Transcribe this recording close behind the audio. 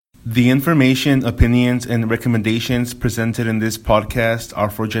The information, opinions, and recommendations presented in this podcast are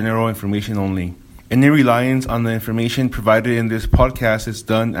for general information only. Any reliance on the information provided in this podcast is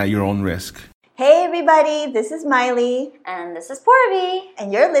done at your own risk. Hey everybody, this is Miley. And this is Porby.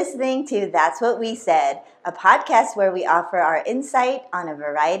 And you're listening to That's What We Said, a podcast where we offer our insight on a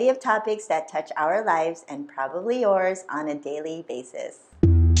variety of topics that touch our lives and probably yours on a daily basis.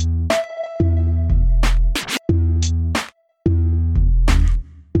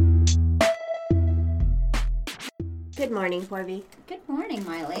 Good morning, Porby. Good morning,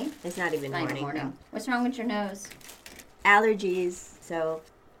 Miley. It's not even morning. No. What's wrong with your nose? Allergies, so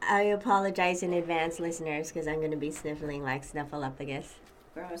I apologize in advance, listeners, because I'm going to be sniffling like Snuffleupagus.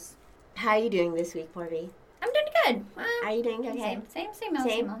 Gross. How are you doing this week, Porby? I'm doing good. Are you doing okay? Same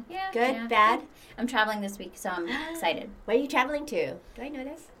old. Yeah. Good, yeah. bad? I'm traveling this week, so I'm excited. Where are you traveling to? Do I know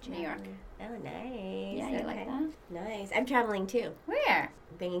this? New York. Oh, nice. Yeah, you like that? Nice. I'm traveling too. Where?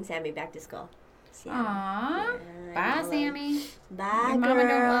 Bringing Sammy back to school. Aww. Bye, Sammy. Bye, Your girl. mama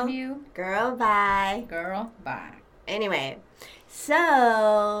don't love you. Girl, bye. Girl, bye. Anyway,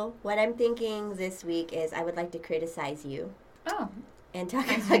 so what I'm thinking this week is I would like to criticize you. Oh. And talk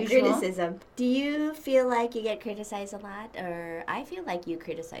As about usual. criticism. Do you feel like you get criticized a lot? Or I feel like you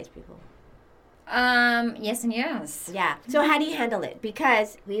criticize people. Yes and yes. Yeah. So how do you handle it?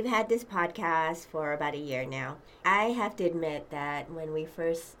 Because we've had this podcast for about a year now. I have to admit that when we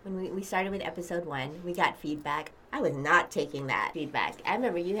started with episode 1, we got feedback. I was not taking that feedback. I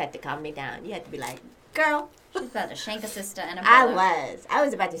remember you had to calm me down. You had to be like, girl. She's about to shank a sister and a brother. I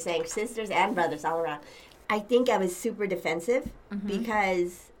was about to shank sisters and brothers all around. I think I was super defensive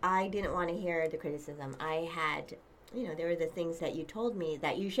because I didn't want to hear the criticism. I had... there were the things that you told me,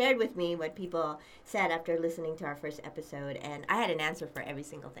 that you shared with me, what people said after listening to our first episode, and I had an answer for every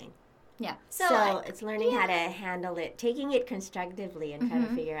single thing. Yeah. So it's learning how to handle it, taking it constructively, and trying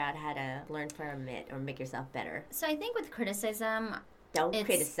to figure out how to learn from it or make yourself better. So I think with criticism... Don't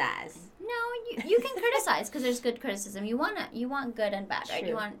criticize. No, you can criticize because there's good criticism. You want good and bad, right? True.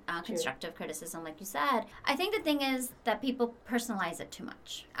 You want constructive criticism, like you said. I think the thing is that people personalize it too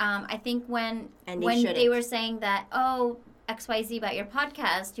much. I think when they were saying that, oh, XYZ about your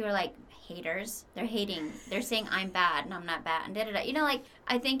podcast, you were like, haters. They're hating. They're saying I'm bad and I'm not bad and da-da-da.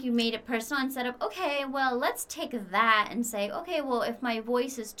 I think you made it personal instead of, okay, well, let's take that and say, okay, well, if my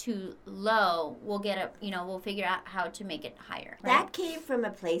voice is too low, we'll we'll figure out how to make it higher. Right? That came from a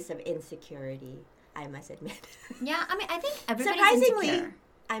place of insecurity, I must admit. Yeah, I mean, I think everybody's insecure.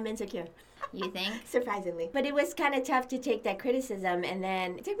 I'm insecure. You think? Surprisingly. But it was kind of tough to take that criticism, and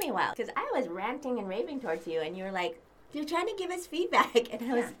then it took me a while because I was ranting and raving towards you, and you were like, you're trying to give us feedback,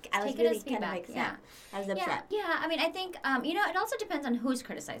 and I was really kind of upset. Yeah. I was upset. Yeah. I mean, I think it also depends on who's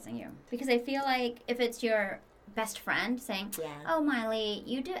criticizing you, because I feel like if it's your best friend saying, "Oh, Miley,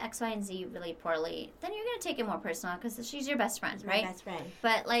 you do X, Y, and Z really poorly," then you're gonna take it more personal because she's your best friend, right? My best friend.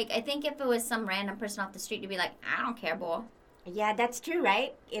 But I think if it was some random person off the street, you'd be like, "I don't care, boy." Yeah, that's true,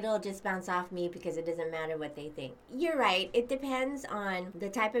 right? It'll just bounce off me because it doesn't matter what they think. You're right. It depends on the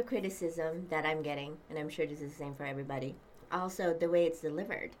type of criticism that I'm getting, and I'm sure this is the same for everybody. Also, the way it's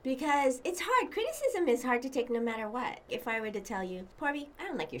delivered. Because it's hard. Criticism is hard to take no matter what. If I were to tell you, Porby, I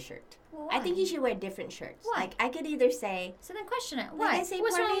don't like your shirt. Well, I think you should wear different shirts. Why? I could either say... So then question it. Why? I say,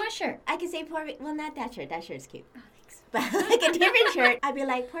 what's Porby, wrong with my shirt? I could say, Porby, well, not that shirt. That shirt's cute. Oh, thanks. But like a different shirt, I'd be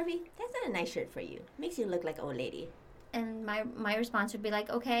like, Porby, that's not a nice shirt for you. Makes you look like an old lady. And my response would be like,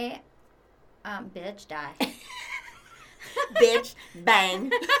 okay, bitch, die. Bitch, bang.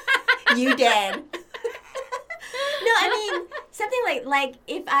 You dead. No, I mean, something like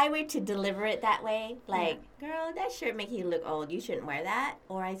if I were to deliver it that way, girl, that shirt make you look old. You shouldn't wear that.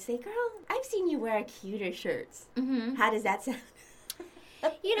 Or I'd say, girl, I've seen you wear cuter shirts. Mm-hmm. How does that sound?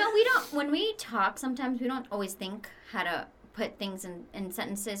 When we talk, sometimes we don't always think how to put things in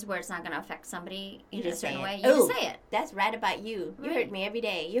sentences where it's not going to affect somebody in a certain way. You just say it. That's right about you. You Right. hurt me every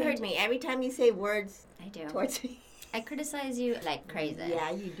day. You hurt me every time you say words I do. towards me. I criticize you like crazy.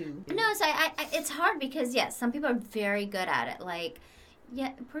 Yeah, you do. No, so I it's hard because, yes, some people are very good at it. Like,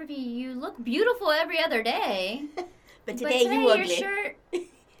 yeah, Porby, you look beautiful every other day. But today you ugly. Your shirt is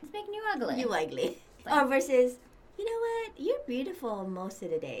making you ugly. You ugly. Or versus, you know what? You're beautiful most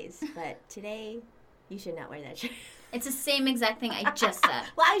of the days, but today you should not wear that shirt. It's the same exact thing I just said.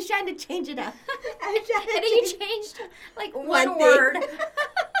 Well, I was trying to change it up. And you changed like one word.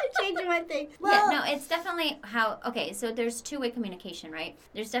 Changing one thing. Well, yeah, no, it's definitely how. Okay, so there's two-way communication, right?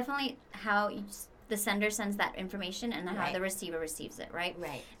 There's definitely how the sender sends that information and how the receiver receives it, right?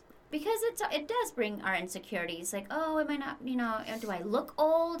 Right. Because it does bring our insecurities. Like, oh, am I not, do I look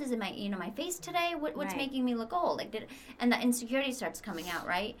old? Is it my, my face today? What's making me look old? Like, and the insecurity starts coming out,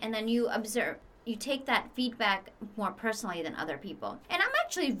 right? And then you observe. You take that feedback more personally than other people. And I'm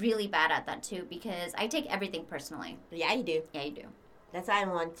actually really bad at that, too, because I take everything personally. Yeah, you do. Yeah, you do. That's why I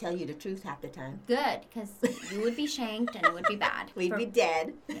don't want to tell you the truth half the time. Good, because you would be shanked and it would be bad. We'd be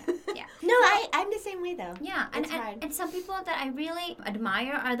dead. Yeah. No, I'm the same way, though. Yeah, and some people that I really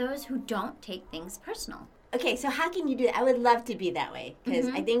admire are those who don't take things personal. Okay, so how can you do that? I would love to be that way, because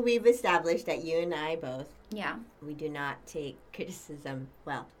I think we've established that you and I both, we do not take criticism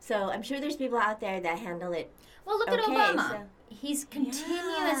well. So I'm sure there's people out there that handle it. Well, look at Obama. So, he's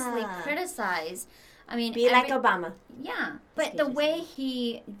continuously criticized. I mean, be like Obama. Yeah, but the way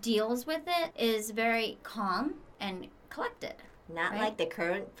he deals with it is very calm and collected. Not like the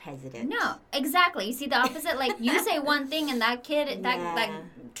current president. No, exactly. You see the opposite. Like, you say one thing and that kid, that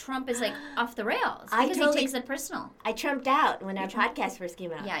Trump is like off the rails because he takes it personal. I trumped out when our podcast first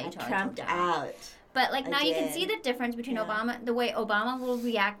came out. Yeah, you totally trumped out. But like now you can see the difference between Obama, the way Obama will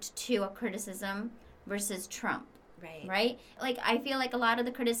react to a criticism versus Trump. Right? Like, I feel like a lot of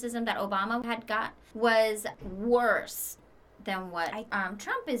the criticism that Obama had got was worse than what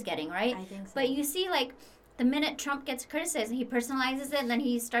Trump is getting, right? I think so. But you see, like, the minute Trump gets criticized, he personalizes it, and then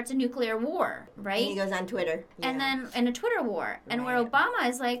he starts a nuclear war, right? And he goes on Twitter. And then, in a Twitter war. And where Obama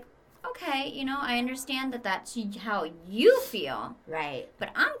is like, okay, I understand that that's how you feel. Right. But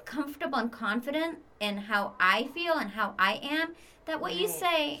I'm comfortable and confident in how I feel and how I am, that what you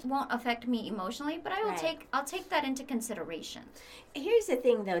say won't affect me emotionally, but I'll take that into consideration. Here's the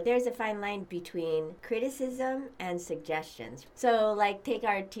thing, though. There's a fine line between criticism and suggestions. So, like, take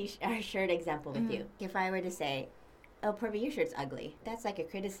our shirt example with you. If I were to say, oh, Purvi, your shirt's ugly. That's like a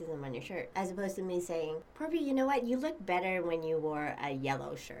criticism on your shirt. As opposed to me saying, Purvi, you know what? You look better when you wore a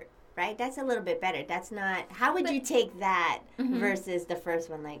yellow shirt. Right? That's a little bit better. That's not... How would you take that versus the first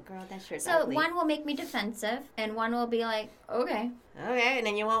one? Like, girl, that shirt's ugly. So one will make me defensive, and one will be like, okay. Okay, and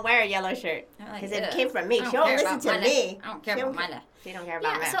then you won't wear a yellow shirt. Because it came from me. She don't listen to me. I don't care about my life. She don't care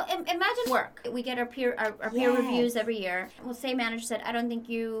about me. Yeah, so imagine work. We get our peer reviews every year. We'll say manager said, I don't think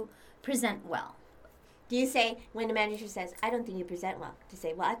you present well. Do you say, when the manager says, I don't think you present well, do you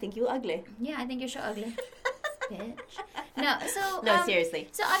say, well, I think you ugly? Yeah, I think you're so ugly. Bitch. No, seriously.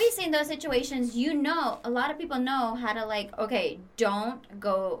 So obviously in those situations, a lot of people know how to like, okay, don't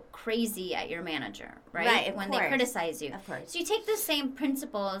go crazy at your manager, right? Right, when they criticize you. Of course. So you take the same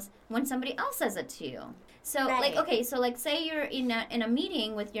principles when somebody else says it to you. So like, okay, so like say you're in a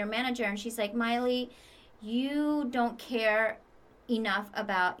meeting with your manager and she's like, Miley, you don't care enough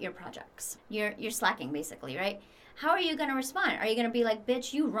about your projects. You're slacking basically, right? How are you going to respond? Are you going to be like,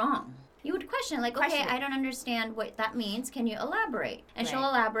 bitch, you wrong? You would question, like, okay, I don't understand what that means. Can you elaborate? And she'll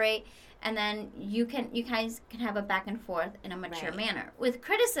elaborate, and then you guys can have a back and forth in a mature manner. With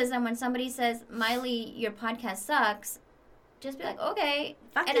criticism, when somebody says, Miley, your podcast sucks, just be like, okay.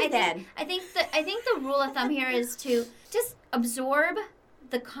 Fuck you then. I think the rule of thumb here is to just absorb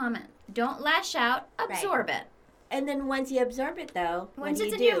the comment. Don't lash out. Absorb it. And then once you absorb it, though, once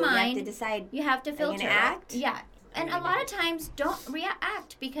it's in your mind, you have to decide. You have to filter. Are you gonna act? Yeah. And a lot of times, don't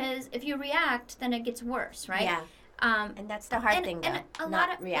react, because if you react, then it gets worse, right? Yeah. And that's the hard thing, though, and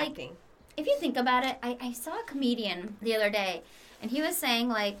not reacting. Like, if you think about it, I saw a comedian the other day, and he was saying,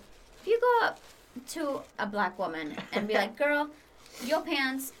 like, if you go up to a black woman and be like, girl, your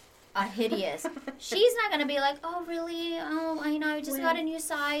pants are hideous, she's not going to be like, oh, really? Oh, I just got a new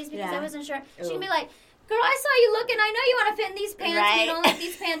size because I wasn't sure. She's going to be like, girl, I saw you looking. I know you want to fit in these pants. Right. You don't like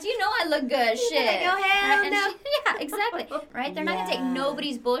these pants. You know I look good. Shit. Go ahead. No. Yeah, exactly. Right? They're not going to take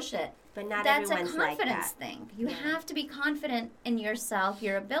nobody's bullshit. But not That's everyone's a confidence thing. You have to be confident in yourself,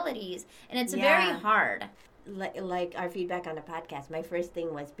 your abilities, and it's very hard. Like our feedback on the podcast, my first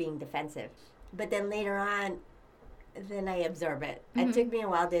thing was being defensive. But then later on, then I absorb it. It took me a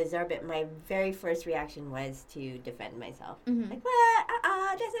while to absorb it. My very first reaction was to defend myself. Like, what?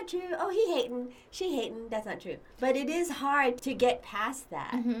 That's not true. Oh, he hating. She hating. That's not true. But it is hard to get past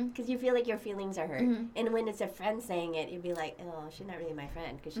that because you feel like your feelings are hurt. And when it's a friend saying it, you'd be like, oh, she's not really my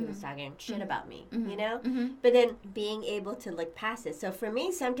friend because she was talking shit about me, you know? But then being able to look past it. So for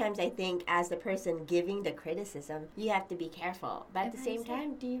me, sometimes I think as the person giving the criticism, you have to be careful. But at the same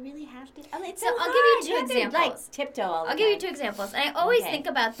time, do you really have to? Oh, it's so I'll give you two examples. Like, tiptoe all the I'll give you two examples. And I always think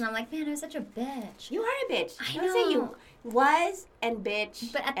about them. I'm like, man, I was such a bitch. You are a bitch. I know. Say you was and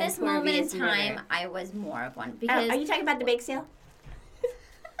bitch. But at this moment in time, I was more of one. Because are you talking about the bake sale?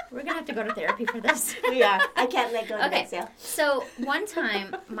 We're going to have to go to therapy for this. We are. I can't let go of the bake sale. So one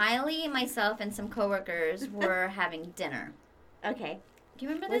time, Miley, myself, and some coworkers were having dinner. Okay. Do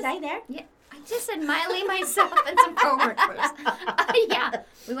you remember this? Was I there? Yeah. I just said Miley, myself, and some coworkers. Yeah.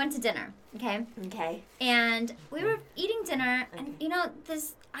 We went to dinner, okay? Okay. And we were eating dinner, and,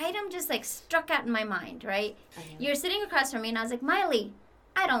 this item just, like, struck out in my mind, right? You're sitting across from me, and I was like, Miley,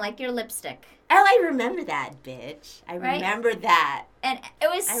 I don't like your lipstick. Oh, I remember that, bitch. I remember that. And it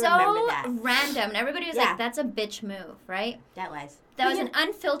was so random, and everybody was like, that's a bitch move, right? That was an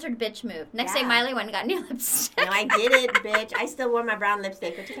unfiltered bitch move. Next day, Miley went and got new lipstick. No, I didn't, bitch. I still wore my brown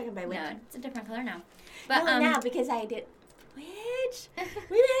lipstick. What you talking about? No, it's a different color now. But now because I did. Bitch,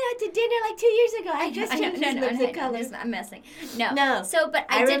 we went out to dinner like 2 years ago. I just changed this lipstick color. I'm messing. No. So, but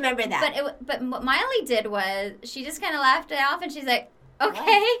I remember that. But what Miley did was she just kind of laughed it off, and she's like,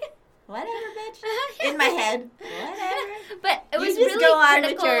 okay. Whatever, bitch. In my head. Whatever. But it was you just really go on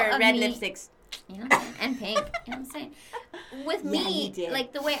critical with your of red me. lipsticks. You know what I'm saying? And pink. You know what I'm saying? With me,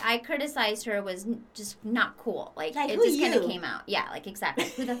 like, the way I criticized her was just not cool. Like it just kind of came out. Yeah, like, exactly.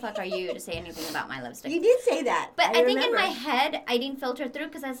 Who the fuck are you to say anything about my lipstick? You did say that. But I think in my head, I didn't filter through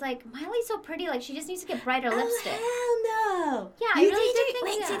because I was like, Miley's so pretty. Like, she just needs to get brighter lipstick. Hell no. Yeah, I really did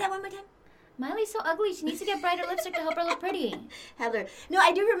think Wait, say that one more time. Miley's so ugly. She needs to get brighter lipstick to help her look pretty. Heather. No,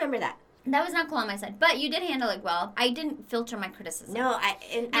 I do remember that. That was not cool on my side. But you did handle it well. I didn't filter my criticism. No,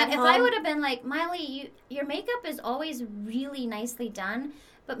 and if I would have been like, Miley, your makeup is always really nicely done,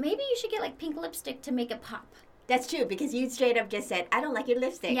 but maybe you should get, like, pink lipstick to make it pop. That's true, because you straight up just said, I don't like your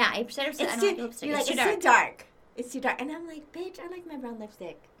lipstick. Yeah, I straight up said, I don't like your lipstick. You're like, it's too dark. It's too dark. And I'm like, bitch, I like my brown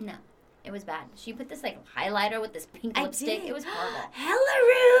lipstick. No. It was bad. She put this, like, highlighter with this pink lipstick. It was horrible. Hella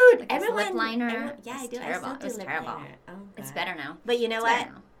rude. Like everyone, lip liner. I do. Terrible. I still do it was lip terrible. Liner. Oh, it's better now. But you know what?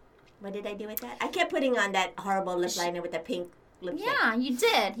 What did I do with that? I kept putting on that horrible lip liner with the pink lipstick. Yeah, you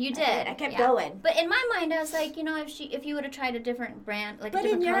did. I kept going. But in my mind, I was like, if you would have tried a different brand, like a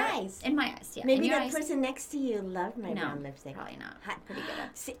different color. But in your eyes. In my eyes, yeah. Maybe that person next to you loved my brown lipstick. Probably not. Pretty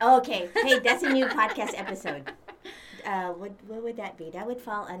good. See, okay. Hey, that's a new podcast episode. What would that be? That would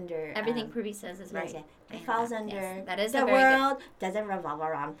fall under... Everything Pruby says is right. It falls under... Yes, that is the world doesn't revolve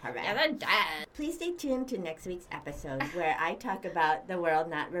around Pruby. Yeah, that does. Please stay tuned to next week's episode where I talk about the world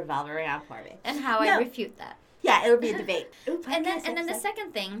not revolving around Pruby. And how I refute that. Yeah, it'll be a debate. Ooh, and then the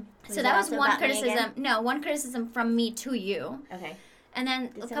second thing... So that was one criticism. No, one criticism from me to you. Okay. And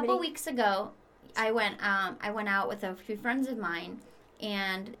then a couple weeks ago, I went out with a few friends of mine,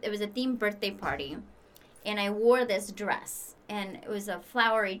 and it was a themed birthday party. And I wore this dress, and it was a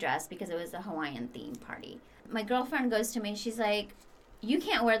flowery dress because it was a Hawaiian theme party. My girlfriend goes to me, she's like, you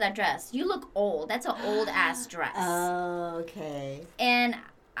can't wear that dress. You look old. That's an old-ass dress. Oh, okay. And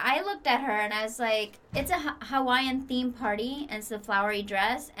I looked at her, and I was like, it's a Hawaiian theme party, and it's a flowery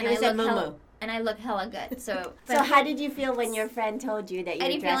dress. And I look hella good. So how did you feel when your friend told you that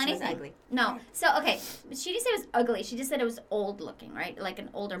your dress was ugly? No. So, okay. She didn't say it was ugly. She just said it was old looking, right? Like an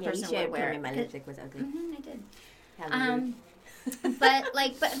older person would wear it. My lipstick was ugly. I did.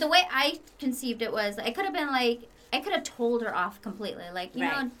 But the way I conceived it was, I could have told her off completely. Like, you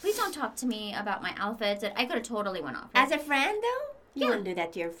know, please don't talk to me about my outfits. I could have totally went off. As a friend, though? You wouldn't do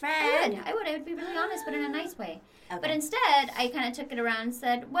that to your friend. I would. I would be really honest, but in a nice way. Okay. But instead, I kind of took it around and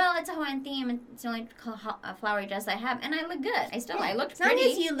said, well, it's a Hawaiian theme, and it's the only flowery dress I have, and I look good. I looked pretty. As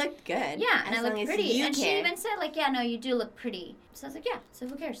long as you looked good. Yeah, and I looked pretty. And she even said, like, yeah, no, you do look pretty. So I was like, yeah, so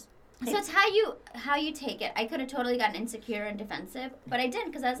who cares? So it's how you take it. I could have totally gotten insecure and defensive, but I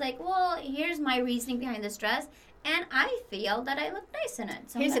didn't, because I was like, well, here's my reasoning behind this dress, and I feel that I look nice in it.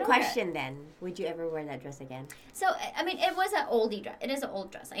 So here's a question then. Would you ever wear that dress again? So, I mean, it was an oldie dress. It is an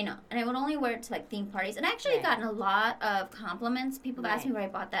old dress, I know. And I would only wear it to, like, theme parties. And I actually gotten a lot of compliments. People have asked me where I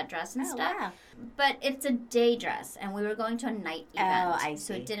bought that dress and stuff. Wow. But it's a day dress, and we were going to a night event. Oh, I see.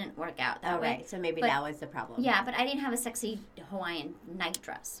 So it didn't work out that way. Right. So maybe that was the problem. Yeah, but I didn't have a sexy Hawaiian night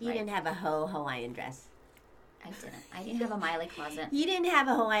dress. You didn't have a Hawaiian dress. I didn't. I didn't have a Miley closet. You didn't have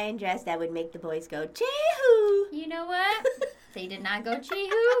a Hawaiian dress that would make the boys go, chee-hoo. You know what? They did not go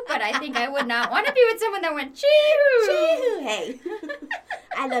chee-hoo, but I think I would not want to be with someone that went chee-hoo. Chee-hoo, hey.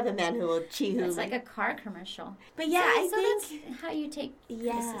 I love a man who will chee-hoo. It's like a car commercial. But yeah, I think that's how you take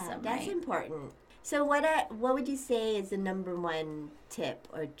criticism, that's important. So what would you say is the number one tip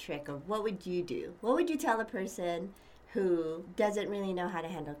or trick, or what would you do? What would you tell a person who doesn't really know how to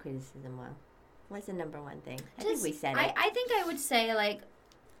handle criticism well? What's the number one thing? I think we said it. I think I would say, like,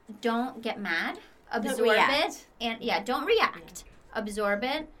 don't get mad. Absorb it. And don't react. Yeah. Absorb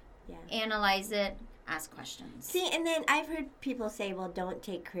it. Yeah. Analyze it. ask questions. See, and then I've heard people say, well, don't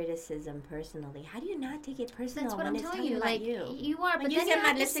take criticism personally. How do you not take it personal? That's what I'm telling you. Like, you are, when but you then said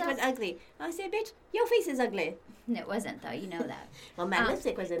my lipstick was ugly. I said, bitch, your face is ugly. No, it wasn't, though. You know that. Well, my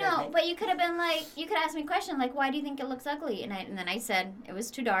lipstick wasn't ugly. No, but you could have been like, you could ask me a question like, why do you think it looks ugly? And then I said, it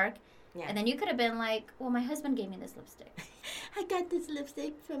was too dark. Yeah. And then you could have been like, well, my husband gave me this lipstick. I got this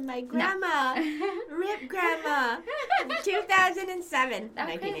lipstick from my grandma. Rip grandma. 2007.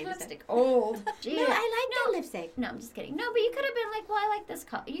 That kind of lipstick. Oh. Gee. No, I like that lipstick. No, I'm just kidding. No, but you could have been like, well, I like this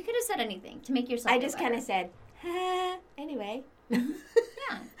color. You could have said anything to make yourself I just kind of said, anyway.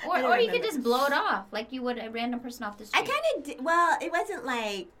 Yeah. Or you could just blow it off like you would a random person off the street. I kind of well, it wasn't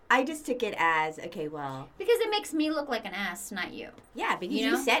like, I just took it as, okay, well. Because it makes me look like an ass, not you. Yeah, because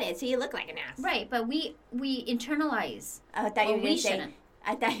you said it, so you look like an ass. Right, but we internalize. I thought you were going to say,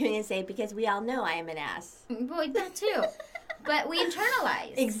 I thought you were going to say, because we all know I am an ass. Boy, that too. But we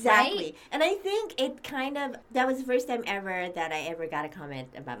internalize. Exactly. Right? And I think it kind of, that was the first time ever that I ever got a comment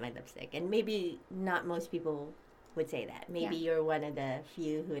about my lipstick. And maybe not most people would say that. Maybe you're one of the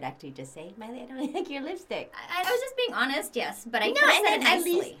few who would actually just say, Miley, I don't like your lipstick. I was just being honest, yes, but I said it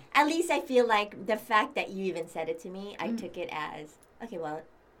nicely. At least I feel like the fact that you even said it to me, I took it as, okay, well,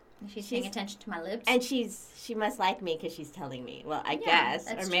 she's paying attention to my lips. And she must like me because she's telling me. Well, I guess.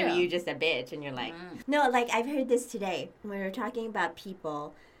 Or maybe you're just a bitch and you're like, no, like I've heard this today. When we were talking about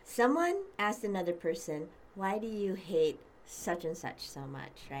people, someone asked another person, why do you hate such and such so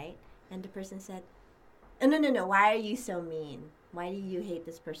much, right? And the person said, oh, no, why are you so mean? Why do you hate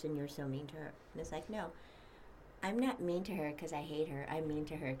this person? You're so mean to her. And it's like, no, I'm not mean to her because I hate her. I'm mean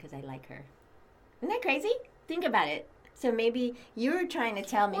to her because I like her. Isn't that crazy? Think about it. So maybe you were trying to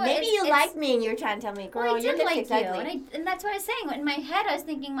tell me. Well, maybe you like me and you were trying to tell me, girl, your lipstick's ugly. And that's what I was saying. In my head, I was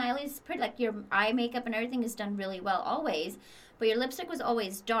thinking Miley's pretty. Like your eye makeup and everything is done really well always. But your lipstick was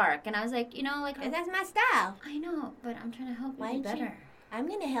always dark. And I was like, that's my style. I know, but I'm trying to help you be better. I'm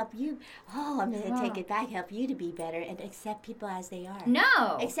going to help you. Oh, I'm going to take it back, help you to be better, and accept people as they are.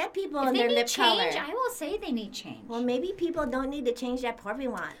 No. Accept people in their lip color. Change, I will say they need change. Well, maybe people don't need to change that Porphy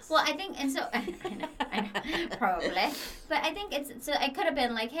wants. Well, I think, and so, I know, probably. But I think so I could have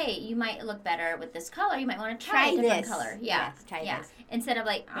been like, hey, you might look better with this color. You might want to try a different color. Yeah. Yes, try this. Instead of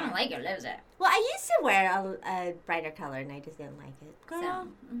like, I don't like your lipstick. Well, I used to wear a brighter color, and I just didn't like it. Girl,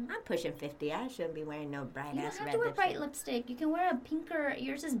 I'm pushing 50. I shouldn't be wearing no bright-ass red lipstick. You don't have to wear bright lipstick. You can wear a pinker.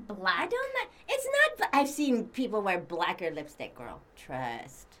 Yours is black. I don't like. It's not. I've seen people wear blacker lipstick, girl.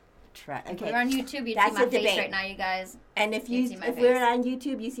 Trust. Okay. If we're on YouTube, you'd see my face right now, you guys. And if we're on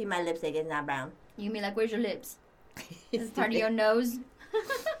YouTube, you see my lipstick. It's not brown. You can be like, where's your lips? Is it part of your nose?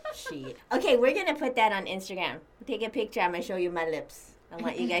 Shit. Okay, we're going to put that on Instagram. Take a picture. I'm going to show you my lips. I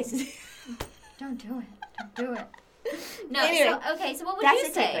want you guys to... Don't do it. Don't do it. No, anyway, so what would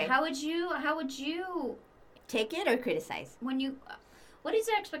you say? How would you... Take it or criticize? What is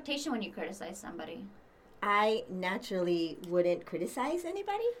your expectation when you criticize somebody? I naturally wouldn't criticize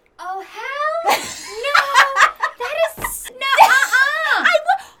anybody. Oh, hell no! That is... No,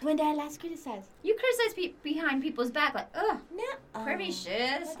 When did I last criticize? You criticize behind people's back, like, ugh, no, pretty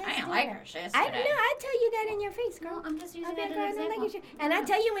shiz. I don't like her shiz today. I tell you that in your face, girl. No, I'm just using that as an example. Like and I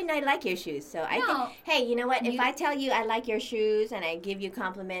tell you when I like your shoes. So I think, hey, you know what? If I tell you I like your shoes and I give you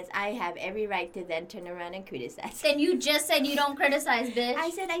compliments, I have every right to then turn around and criticize. Then you just said you don't criticize, bitch. I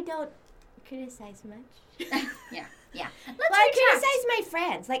said I don't criticize much. Yeah. I criticize my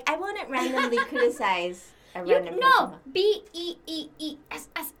friends. Like, I wouldn't randomly criticize a random person. No, BEEESSSS.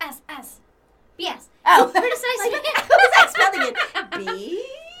 BS. Oh. Criticize me. I was like spelling it.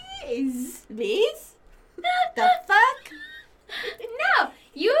 Bees? The fuck? No,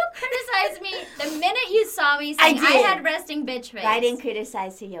 you criticized me the minute you saw me saying I had resting bitch face. I didn't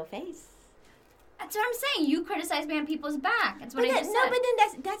criticize to your face. That's what I'm saying. You criticized me on people's back. That's what I just said. No, but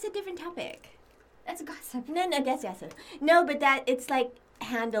then that's a different topic. That's gossip. No, that's gossip. No, but it's like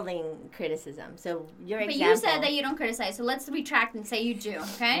handling criticism. So your example. But you said that you don't criticize. So let's retract and say you do.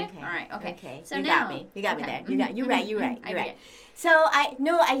 Okay. All right. Okay. So you got me. You got me there. You're right. So I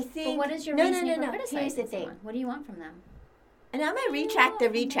think. But what is your reasoning for criticizing? Here's the thing. What do you want from them? And I'm gonna retract the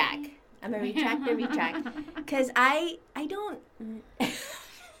retract. Because I don't. I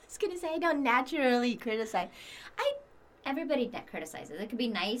was gonna say I don't naturally criticize. Everybody that criticizes. It could be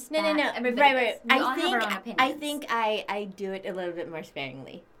nice. No. Everybody Right. We all have our own opinions. I think I do it a little bit more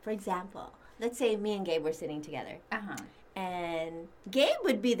sparingly. For example, let's say me and Gabe were sitting together. And Gabe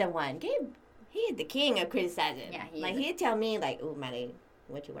would be the one. Gabe, he is the king of criticizing. Yeah, he'd tell me like, "Ooh, Miley,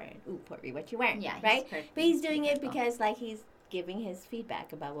 what you wearing? Ooh, Porphy, what you wearing?" Yeah, right. But he's doing it because like he's giving his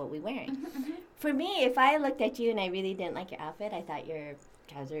feedback about what we're wearing. For me, if I looked at you and I really didn't like your outfit, I thought you're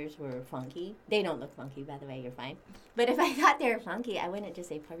trousers were funky. They don't look funky, by the way. You're fine. But if I thought they were funky, I wouldn't just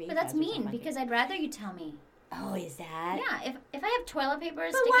say poor baby. But that's mean because I'd rather you tell me. Oh, is that? Yeah. If I have toilet paper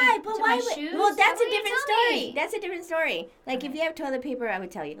but sticking why? to my shoes, well, that's a different story. Me? That's a different story. Like if you have toilet paper, I would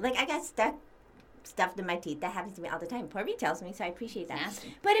tell you. Like I got stuffed in my teeth. That happens to me all the time. Porby tells me, so I appreciate that.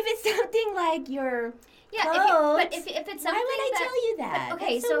 Nasty. But if it's something like your clothes, if it's something, why would I tell you that? But,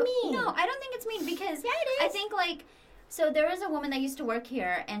 okay, that's so mean. No, I don't think it's mean because yeah, it is. I think like. So there was a woman that used to work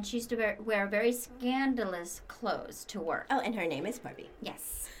here, and she used to wear very scandalous clothes to work. Oh, and her name is Porby.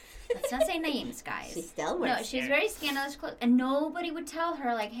 Yes. Let's not say names, guys. She still works. No, she's very scandalous clothes, and nobody would tell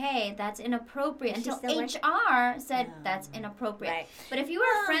her like, "Hey, that's inappropriate." Until HR said that's inappropriate. Right. But if you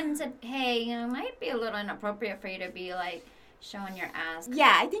were a friend and said, "Hey, it might be a little inappropriate for you to be like showing your ass."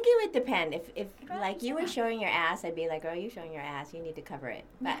 Yeah, I think it would depend. If like you were showing your ass, I'd be like, "Girl, you showing your ass? You need to cover it."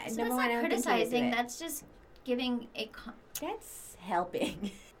 But so that's not criticizing. That's just giving that's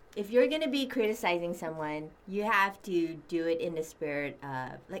helping. If you're going to be criticizing someone, you have to do it in the spirit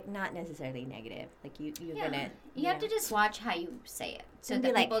of, like, not necessarily negative. Like, you're going to... You have to just watch how you say it so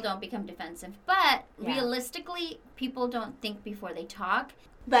that people don't become defensive. But realistically, people don't think before they talk.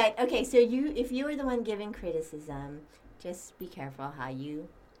 But, okay, so if you were the one giving criticism, just be careful how you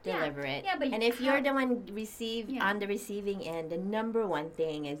deliver it. Yeah, but and if you're the one on the receiving end, the number one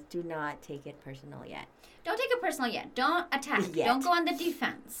thing is do not take it personal yet. Don't take it personal yet. Don't attack. Yet. Don't go on the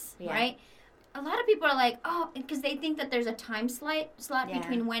defense, right? A lot of people are like, oh, because they think that there's a time slot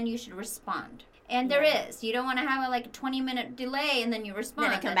between when you should respond. And there is. You don't want to have a 20-minute delay and then you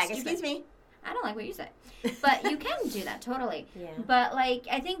respond. Then I come back, excuse me. I don't like what you said. But you can do that, totally. Yeah. But,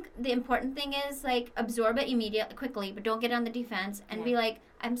 I think the important thing is, absorb it immediately, quickly, but don't get on the defense and be like,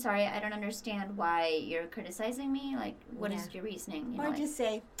 I'm sorry, I don't understand why you're criticizing me. What is your reasoning? Or just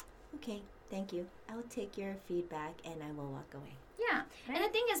say, okay, thank you. I'll take your feedback and I will walk away. Yeah. Right? And the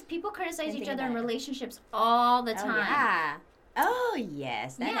thing is, people criticize each other in relationships all the time. Yeah. Oh,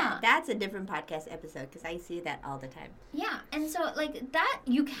 yes. That's a different podcast episode because I see that all the time. Yeah. And so, that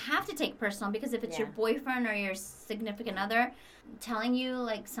you have to take personal because if it's your boyfriend or your significant other telling you,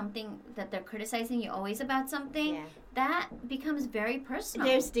 something that they're criticizing you always about something, that becomes very personal.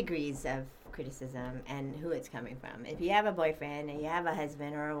 There's degrees of criticism and who it's coming from. If you have a boyfriend and you have a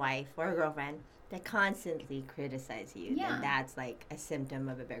husband or a wife or a girlfriend that constantly criticize you, then that's a symptom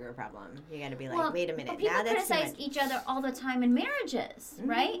of a bigger problem. You got to be wait a minute. People criticize each other all the time in marriages,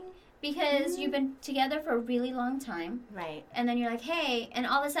 right? Because you've been together for a really long time. Right. And then you're like, hey, and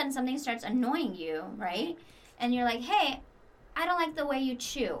all of a sudden something starts annoying you, right? And you're like, hey, I don't like the way you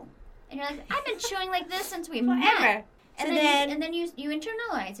chew. And you're like, I've been chewing like this since we met. And then you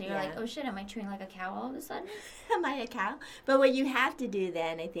internalize it. You're like, oh shit, am I chewing like a cow all of a sudden? Am I a cow? But what you have to do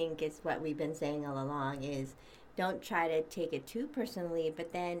then, I think, is what we've been saying all along, is don't try to take it too personally,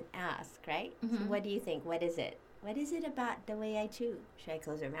 but then ask, right? Mm-hmm. So what do you think? What is it? What is it about the way I chew? Should I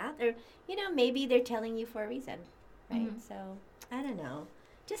close her mouth? Or, maybe they're telling you for a reason, right? Mm-hmm. So, I don't know.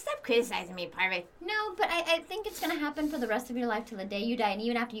 Just stop criticizing me, Parvati. No, but I think it's going to happen for the rest of your life till the day you die, and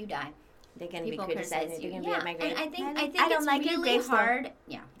even after you die. They're going to be criticizing you. They're going to be at my grave. And I think it's really hard.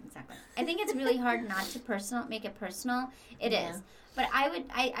 Yeah, exactly. I think it's really hard not to make it personal. It is. But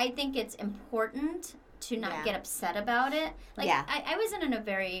I think it's important to not get upset about it. I wasn't in a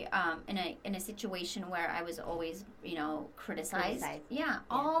very in a situation where I was always criticized.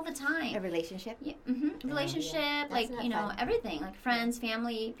 All the time. A relationship. Yeah. Mm-hmm. Relationship, fun. Everything, friends,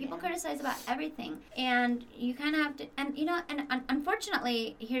 family. People criticize about everything, and you kind of have to. And and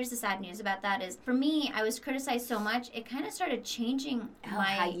unfortunately, here's the sad news about that is for me, I was criticized so much, it kind of started changing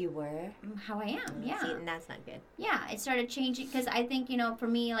how you were, how I am. Yeah, see, and that's not good. Yeah, it started changing because I think for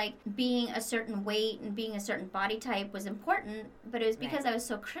me, being a certain weight and being a certain body type was important, but it was because I was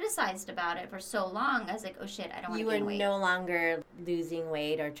so criticized about it for so long. I was like, oh shit, I don't want to gain weight. You were no longer losing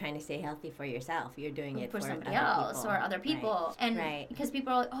weight or trying to stay healthy for yourself. You're doing it for somebody else or other people. Right. And because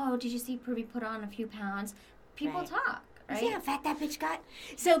people are like, oh, did you see Purvi put on a few pounds? People talk. Right? See how fat that bitch got?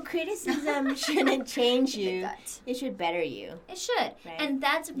 So criticism shouldn't change you. It should better you. It should. Right? And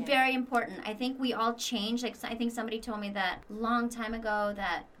that's very important. I think we all change. I think somebody told me that a long time ago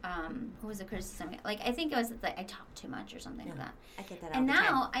that, what was the criticism? I think it was that I talk too much or something like that. I get that all and the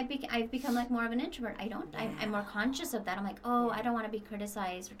now time. I've become more of an introvert. I'm more conscious of that. I'm like, I don't want to be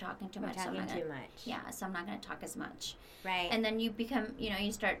criticized for talking too much. Talking too much. Yeah, so I'm not going to talk as much. Right. And then you become,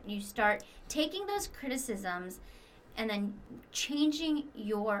 you start taking those criticisms and then changing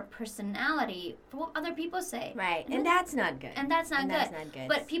your personality for what other people say. Right. And that's not good. And that's not good.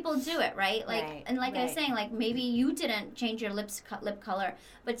 But people do it, right? Like, right. And like I was saying, like, maybe you didn't change your lip color,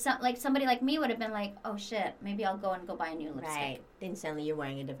 but somebody like me would have been like, oh shit, maybe I'll go buy a new lipstick. Right. Then suddenly you're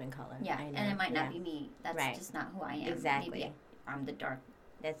wearing a different color. Yeah. And it might not be me. That's just not who I am. Exactly. Maybe I'm the dark.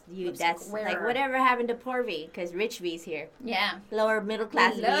 That's you. That's wearer. Like whatever happened to poor V, because rich V's here. Yeah. Lower middle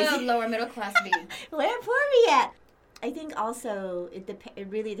class V. Lower middle class V. Where poor V at? I think also it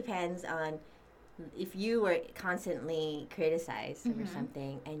really depends on if you were constantly criticized over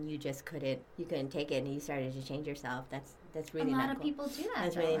something and you just couldn't take it and you started to change yourself. That's really not cool. A lot of people do that.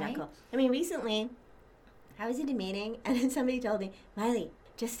 That's really not cool. I mean, recently I was in a meeting and then somebody told me, Miley,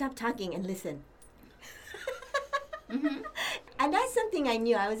 just stop talking and listen. And that's something I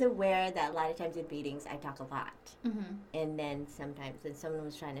knew. I was aware that a lot of times in meetings I talk a lot. And then sometimes when someone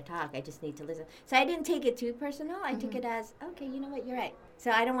was trying to talk, I just need to listen. So I didn't take it too personal. I took it as, okay, you know what, you're right.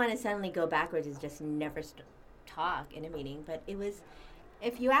 So I don't want to suddenly go backwards and just never talk in a meeting. But it was,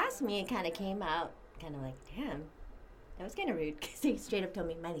 if you ask me, it kind of came out kind of like, damn, that was kind of rude. Because they straight up told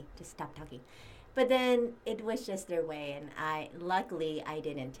me, Miley, just stop talking. But then it was just their way, and luckily I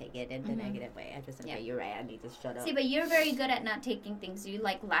didn't take it in the negative way. I just said, you're right, I need to shut up. See, but you're very good at not taking things. You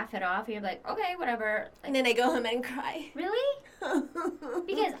like laugh it off. You're like, okay, whatever. Like, and then I go home and cry. Really?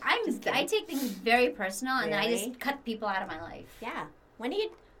 Because I take things very personal, and then I just cut people out of my life. Yeah.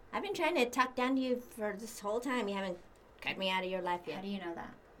 I've been trying to talk down to you for this whole time. You haven't cut me out of your life yet. How do you know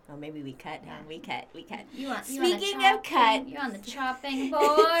that? Oh, maybe we cut. Yeah. We cut. Speaking of cut. You're on the chopping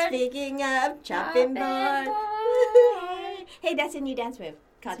board. Speaking of chopping board. Hey, that's a new dance move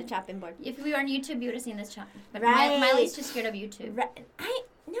called the chopping board. If we were on YouTube, you would have seen this chop. But Miley's too scared of YouTube. No, I'm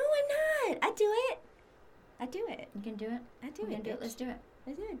not. I do it. You can do it? I do it. Let's do it.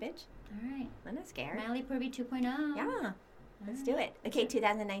 Let's do it, bitch. All right. I'm not scared. Miley Purby 2.0. Yeah. Let's do it. Okay,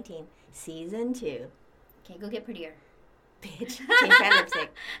 2019. Season 2. Okay, go get prettier. Bitch, change that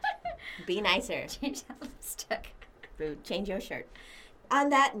lipstick. Be nicer. Change that lipstick. Rude. Change your shirt. On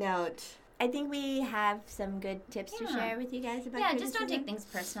that note, I think we have some good tips to share with you guys about criticism. Just don't take things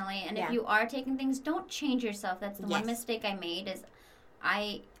personally. And if you are taking things, don't change yourself. That's the one mistake I made is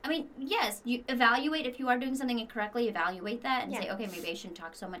I mean, yes, you evaluate if you are doing something incorrectly, evaluate that and say, okay, maybe I shouldn't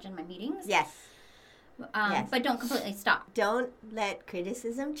talk so much in my meetings. Yes. But don't completely stop. Don't let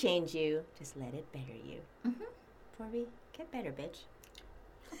criticism change you. Just let it better you. Corby, get better, bitch.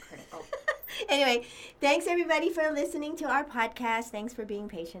 So critical. Anyway, thanks everybody for listening to our podcast. Thanks for being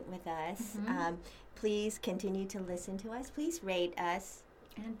patient with us. Please continue to listen to us. Please rate us.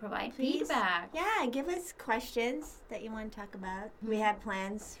 And provide feedback. Yeah, give us questions that you want to talk about. We have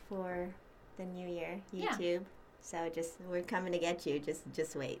plans for the new year, YouTube. So we're coming to get you.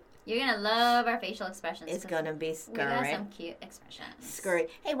 Just wait. You're going to love our facial expressions. It's going to be scurry. We got some cute expressions. Scurry.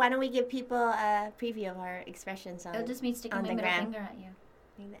 Hey, why don't we give people a preview of our expressions on the ground? It'll just mean sticking my middle finger at you.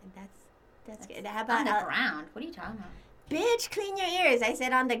 That's good. How about on the ground? What are you talking about? Bitch, clean your ears. I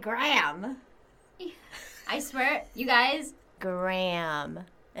said on the gram. I swear, you guys. Gram.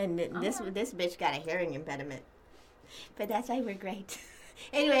 And this bitch got a hearing impediment. But that's why we're great.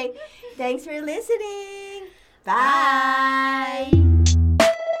 Anyway, thanks for listening. Bye.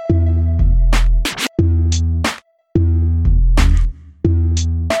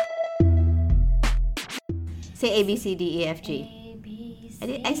 Say A, B, C, D, E, F, G. A, B,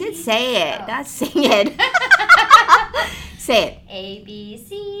 C, I said say it, not sing it. Say it. A, B,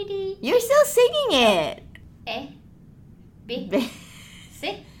 C, D. You're still singing it. A, B,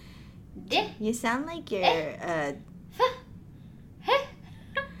 C, D. You sound like you're,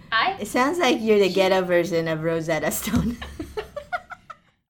 I. It sounds like you're the ghetto version of Rosetta Stone.